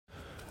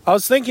I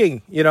was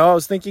thinking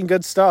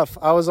good stuff.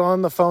 I was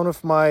on the phone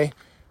with my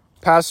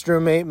past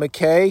roommate,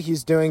 McKay.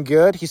 He's doing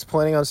good. He's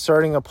planning on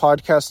starting a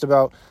podcast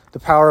about the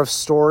power of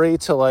story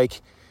to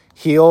like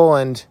heal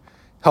and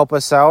help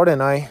us out.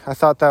 And I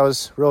thought that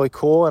was really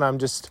cool. And I'm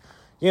just,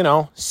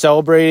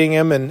 celebrating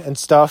him and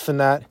stuff and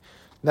that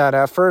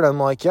effort. I'm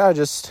like, yeah,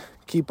 just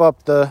keep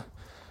up the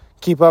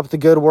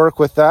good work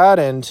with that.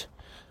 And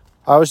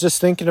I was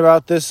just thinking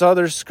about this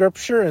other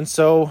scripture. And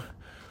so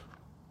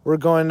we're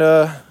going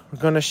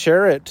to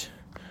share it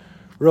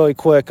really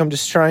quick. I'm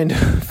just trying to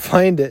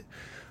find it.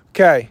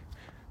 Okay.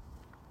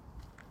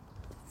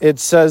 It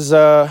says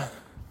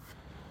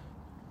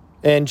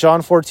in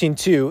John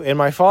 14:2, in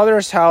my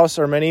Father's house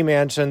are many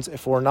mansions.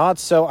 If it were not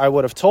so, I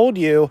would have told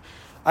you.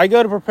 I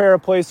go to prepare a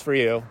place for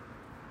you.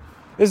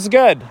 This is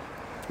good.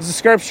 This is a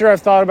scripture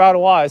I've thought about a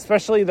lot,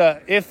 especially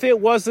if it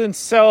wasn't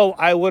so,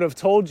 I would have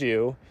told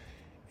you.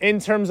 In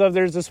terms of,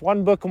 there's this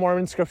one Book of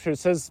Mormon scripture that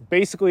says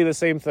basically the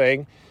same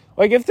thing.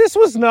 Like, if this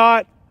was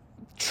not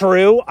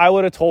true, I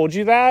would have told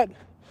you that.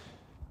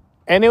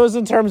 And it was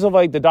in terms of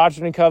like the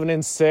Doctrine and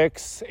Covenants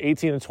 6,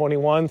 18 and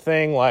 21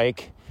 thing.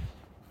 Like,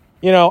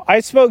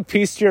 I spoke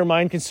peace to your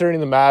mind concerning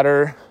the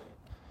matter.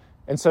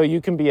 And so you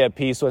can be at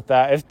peace with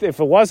that. If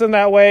it wasn't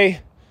that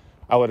way,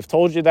 I would have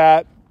told you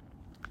that.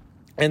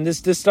 And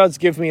this does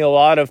give me a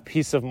lot of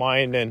peace of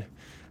mind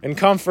and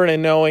comfort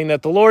in knowing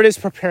that the Lord is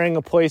preparing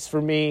a place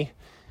for me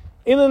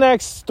in the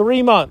next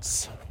 3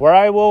 months where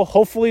I will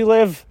hopefully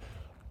live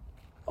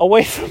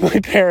away from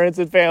my parents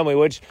and family,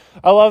 which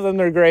I love them.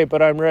 They're great,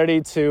 but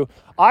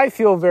I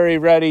feel very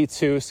ready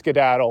to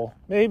skedaddle.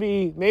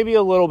 Maybe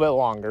a little bit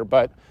longer,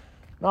 but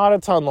not a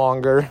ton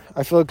longer.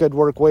 I feel like I'd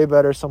work way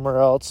better somewhere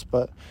else,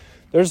 but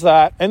there's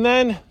that. And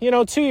then,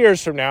 2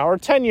 years from now, or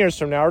 10 years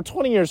from now, or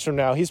 20 years from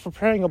now, he's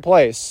preparing a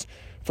place.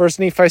 1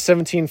 Nephi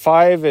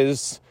 17:5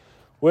 is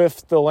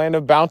with the land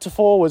of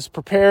Bountiful, was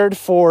prepared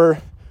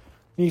for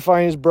Nephi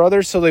and his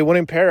brothers so they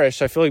wouldn't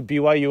perish. I feel like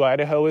BYU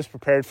Idaho is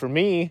prepared for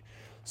me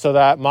so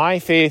that my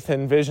faith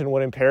and vision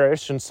wouldn't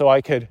perish, and so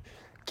I could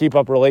keep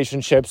up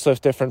relationships with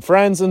different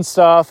friends and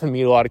stuff and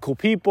meet a lot of cool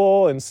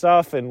people and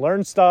stuff and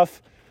learn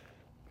stuff.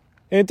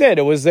 And it did.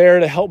 It was there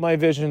to help my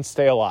vision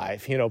stay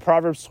alive.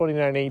 Proverbs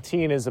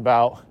 29:18 is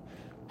about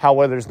how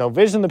where there's no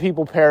vision, the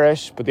people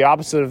perish, but the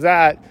opposite of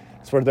that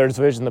is where there's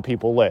vision, the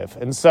people live.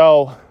 And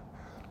so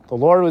the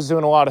Lord was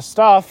doing a lot of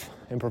stuff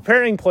and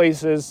preparing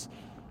places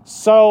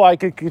so I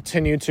could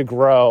continue to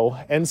grow.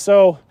 And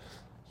so,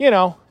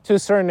 to a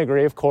certain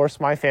degree, of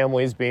course, my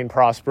family is being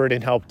prospered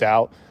and helped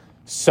out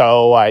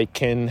so I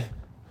can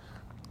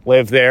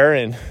live there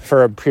and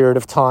for a period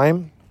of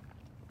time.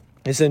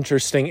 It's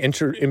interesting,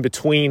 in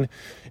between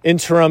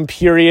interim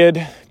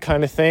period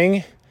kind of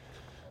thing.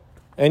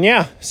 And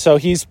yeah, so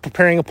he's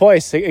preparing a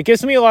place. It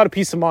gives me a lot of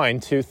peace of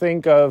mind to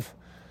think of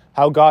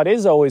how God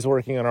is always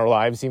working in our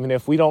lives, even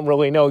if we don't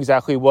really know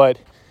exactly what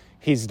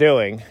he's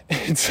doing.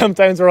 And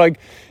sometimes we're like,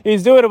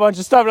 he's doing a bunch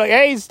of stuff. We're like,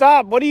 hey,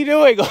 stop. What are you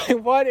doing?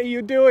 Like, what are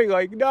you doing?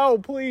 Like, no,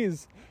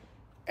 please.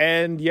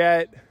 And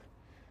yet,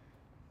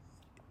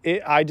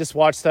 I just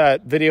watched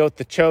that video with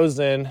The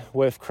Chosen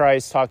with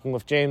Christ talking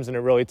with James, and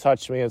it really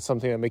touched me. It's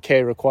something that McKay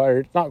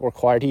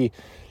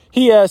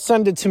he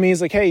sent it to me.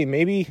 He's like, hey,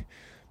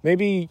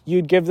 maybe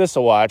you'd give this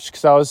a watch,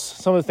 because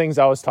some of the things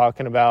I was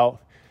talking about.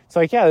 It's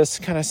like, yeah, this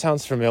kind of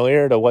sounds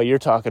familiar to what you're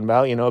talking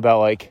about, about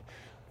like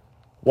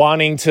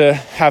wanting to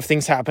have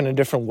things happen a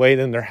different way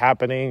than they're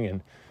happening,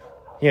 and,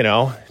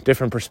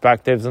 different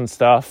perspectives and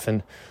stuff,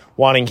 and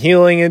wanting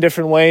healing in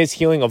different ways,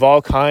 healing of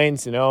all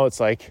kinds. It's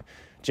like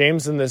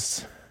James in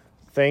this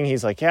thing,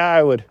 he's like,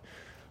 yeah,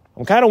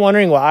 I'm kind of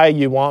wondering why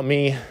you want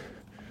me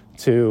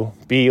to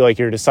be like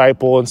your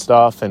disciple and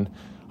stuff, and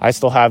I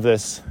still have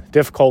this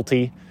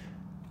difficulty.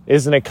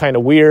 Isn't it kind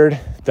of weird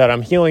that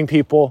I'm healing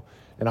people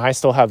and I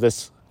still have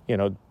this,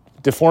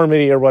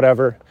 deformity or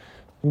whatever?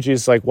 And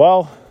Jesus is like,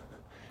 well,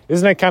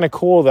 isn't it kind of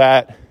cool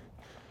that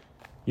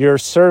you're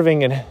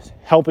serving and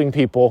helping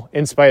people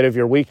in spite of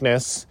your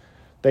weakness,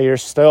 that you're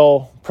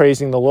still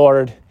praising the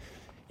Lord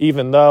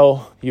even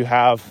though you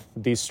have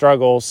these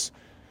struggles?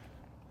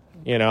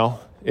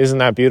 Isn't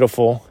that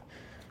beautiful?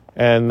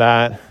 And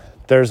that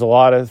there's a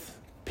lot of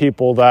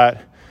people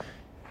that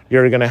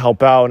you're going to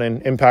help out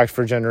and impact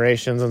for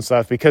generations and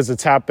stuff, because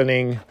it's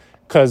happening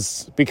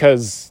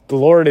because the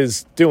Lord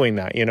is doing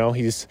that.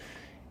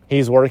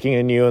 He's working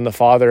in you, and the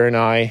Father and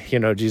I,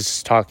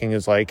 Jesus talking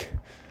is like,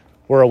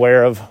 we're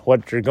aware of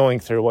what you're going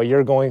through. What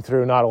you're going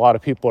through, not a lot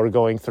of people are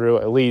going through,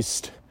 at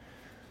least,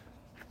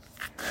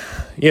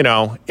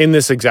 in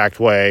this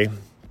exact way.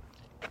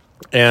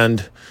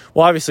 And,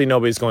 well, obviously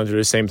nobody's going through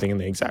the same thing in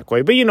the exact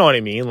way, but you know what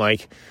I mean?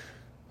 Like,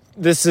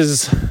 this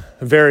is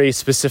very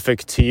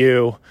specific to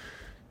you,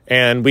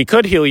 and we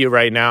could heal you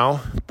right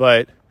now,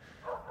 but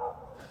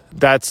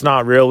that's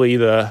not really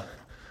the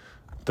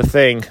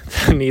thing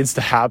that needs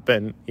to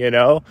happen.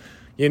 You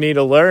need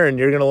to learn.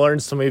 You're going to learn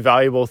so many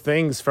valuable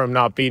things from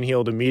not being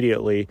healed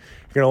immediately.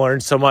 You're going to learn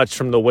so much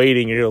from the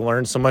waiting. You're going to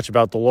learn so much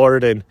about the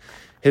Lord and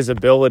his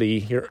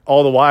ability.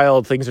 All the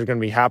while, things are going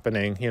to be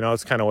happening.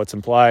 It's kind of what's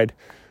implied.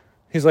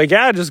 he's like,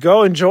 yeah, just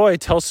go enjoy,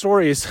 tell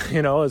stories.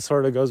 It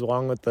sort of goes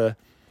along with the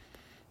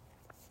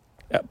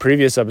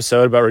previous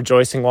episode about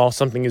rejoicing while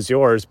something is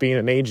yours, being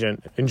an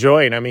agent,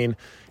 enjoying. I mean,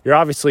 you're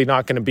obviously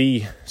not going to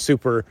be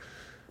super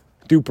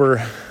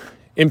duper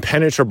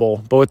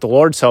impenetrable, but with the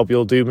Lord's help,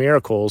 you'll do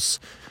miracles.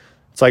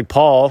 It's like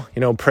Paul,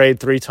 prayed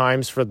 3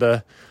 times for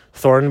the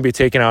thorn to be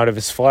taken out of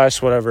his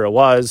flesh, whatever it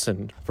was,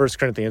 in 1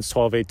 Corinthians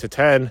 12,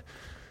 8-10.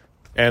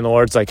 And the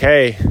Lord's like,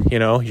 hey,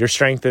 your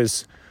strength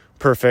is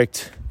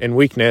perfect in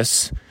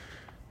weakness.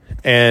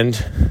 And,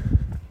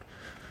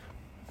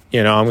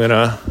 I'm going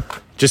to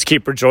just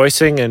keep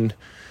rejoicing, and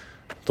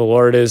the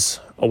Lord is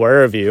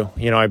aware of you.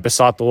 I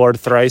besought the Lord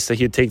thrice that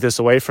he'd take this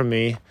away from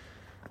me.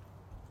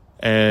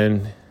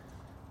 And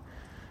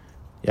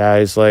yeah,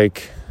 he's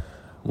like,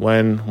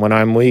 when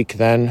I'm weak,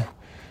 then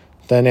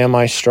am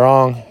I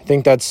strong. I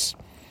think that's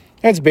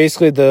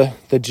basically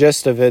the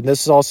gist of it. And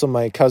this is also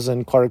my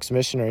cousin Clark's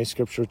missionary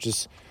scripture, which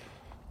is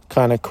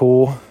kind of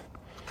cool.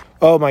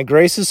 Oh, my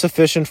grace is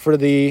sufficient for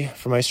thee,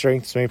 for my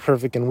strength is made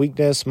perfect in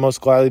weakness.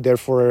 Most gladly,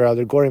 therefore, I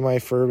rather glory in my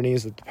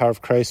infirmities, that the power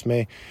of Christ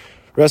may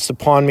rest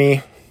upon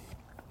me.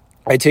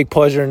 I take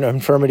pleasure in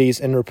infirmities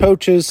and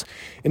reproaches,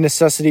 in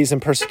necessities and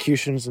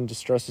persecutions and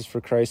distresses for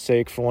Christ's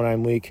sake. For when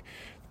I'm weak,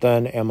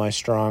 then am I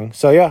strong.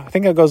 So yeah, I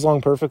think that goes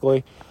along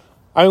perfectly.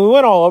 I mean, we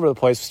went all over the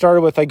place. We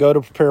started with, I go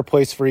to prepare a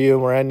place for you,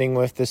 and we're ending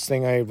with this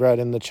thing I read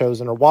in The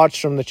Chosen, or watched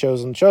from The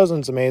Chosen.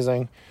 Chosen's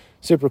amazing.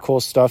 Super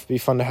cool stuff. Be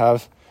fun to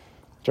have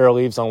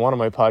Daryl Eves on one of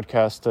my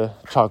podcasts to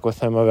talk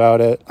with him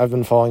about it. I've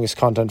been following his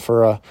content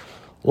for a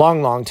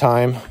long, long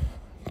time,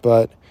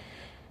 but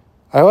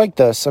I like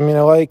this. I mean,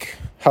 I like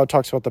how it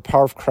talks about the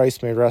power of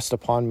Christ may rest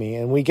upon me,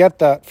 and we get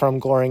that from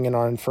glorying in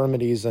our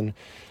infirmities and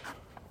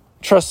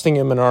trusting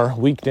him in our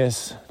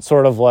weakness. It's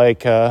sort of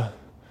like 1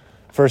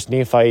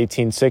 Nephi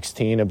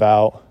 18:16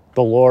 about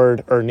the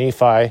Lord, or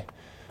Nephi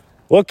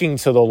looking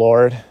to the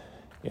Lord.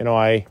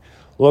 I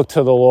looked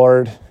to the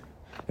Lord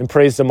and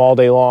praised him all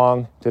day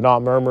long, did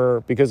not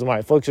murmur because of my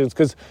afflictions.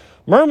 Because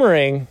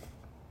murmuring,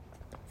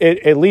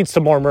 it leads to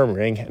more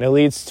murmuring, and it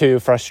leads to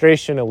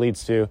frustration, it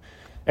leads to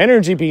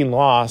energy being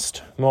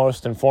lost,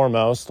 most and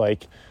foremost.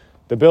 Like,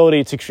 the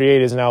ability to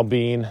create is now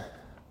being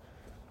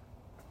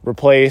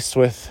replaced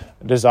with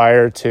a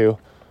desire to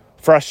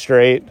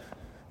frustrate.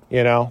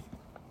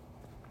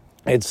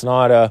 It's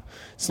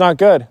not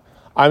good.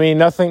 I mean,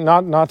 nothing,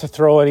 not to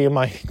throw any of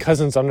my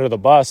cousins under the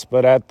bus,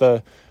 but at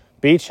the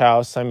beach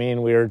house, I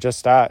mean, we were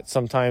just at,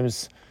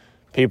 sometimes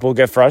people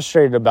get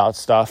frustrated about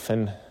stuff,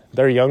 and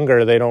they're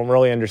younger, they don't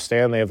really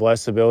understand, they have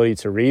less ability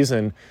to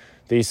reason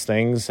these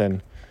things.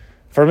 And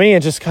for me,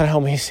 it just kind of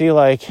helped me see,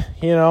 like,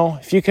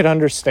 if you could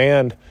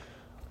understand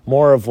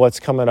more of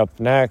what's coming up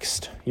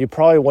next, you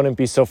probably wouldn't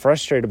be so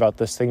frustrated about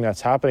this thing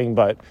that's happening.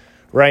 But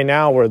right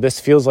now, where this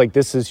feels like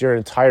this is your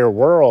entire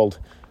world,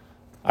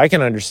 I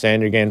can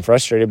understand you're getting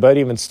frustrated, but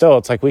even still,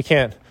 it's like we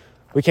can't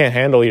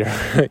handle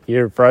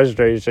your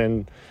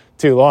frustration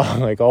too long,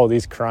 like all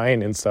these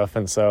crying and stuff.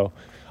 And so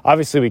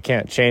obviously we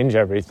can't change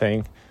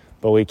everything,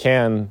 but we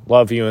can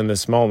love you in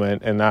this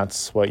moment, and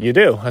that's what you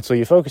do. That's what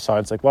you focus on.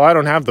 It's like, well, I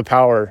don't have the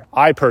power,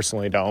 I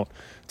personally don't,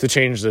 to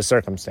change the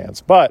circumstance,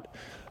 but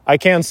I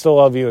can still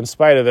love you in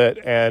spite of it,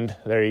 and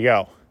there you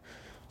go.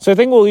 So I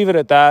think we'll leave it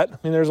at that. I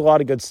mean, there's a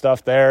lot of good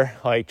stuff there,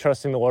 like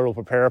trusting the Lord will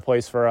prepare a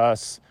place for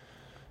us.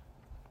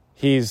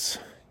 He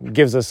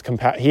has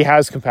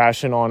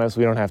compassion on us.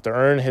 We don't have to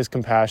earn his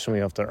compassion. We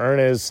don't have to earn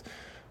his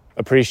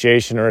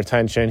appreciation or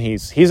attention.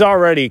 He's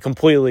already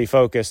completely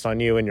focused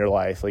on you in your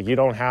life. Like, you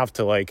don't have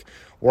to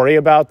worry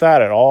about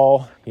that at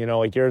all.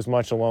 You're as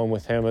much alone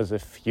with him as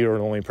if you were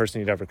the only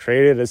person he'd ever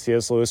created, as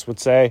C.S. Lewis would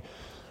say.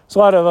 There's a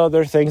lot of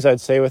other things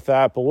I'd say with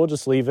that, but we'll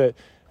just leave it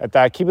at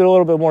that. Keep it a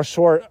little bit more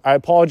short. I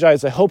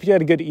apologize. I hope you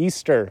had a good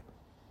Easter.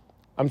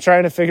 I'm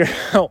trying to figure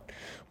out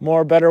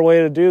a better way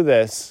to do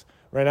this.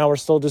 Right now, we're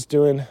still just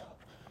doing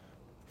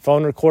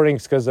phone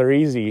recordings because they're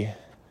easy.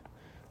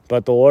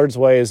 But the Lord's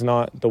way is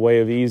not the way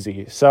of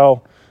easy.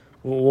 So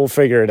we'll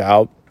figure it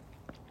out.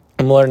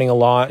 I'm learning a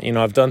lot.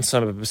 I've done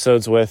some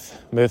episodes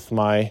with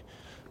my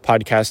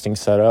podcasting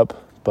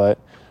setup. But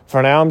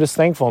for now, I'm just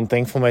thankful. I'm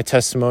thankful my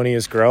testimony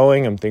is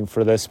growing. I'm thankful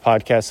for this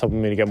podcast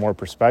helping me to get more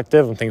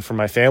perspective. I'm thankful for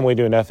my family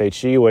doing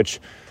FHE, which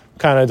I'm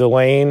kind of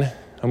delaying.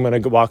 I'm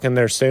going to walk in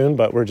there soon,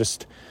 but we're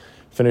just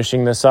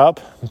finishing this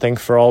up. I'm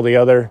thankful for all the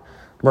other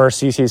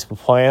mercies he's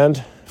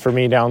planned for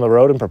me down the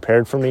road and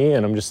prepared for me.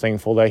 And I'm just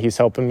thankful that he's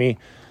helping me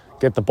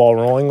get the ball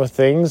rolling with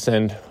things,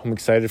 and I'm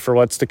excited for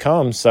what's to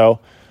come. So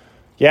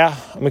yeah,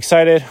 I'm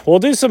excited. We'll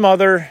do some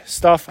other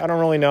stuff. I don't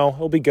really know.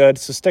 It'll be good.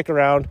 So stick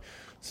around,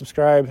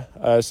 subscribe,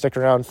 stick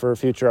around for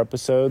future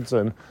episodes,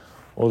 and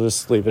we'll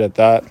just leave it at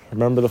that.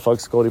 Remember, the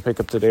Flecks gold you pick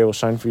up today will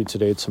shine for you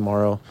today,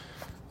 tomorrow,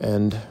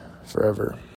 and forever.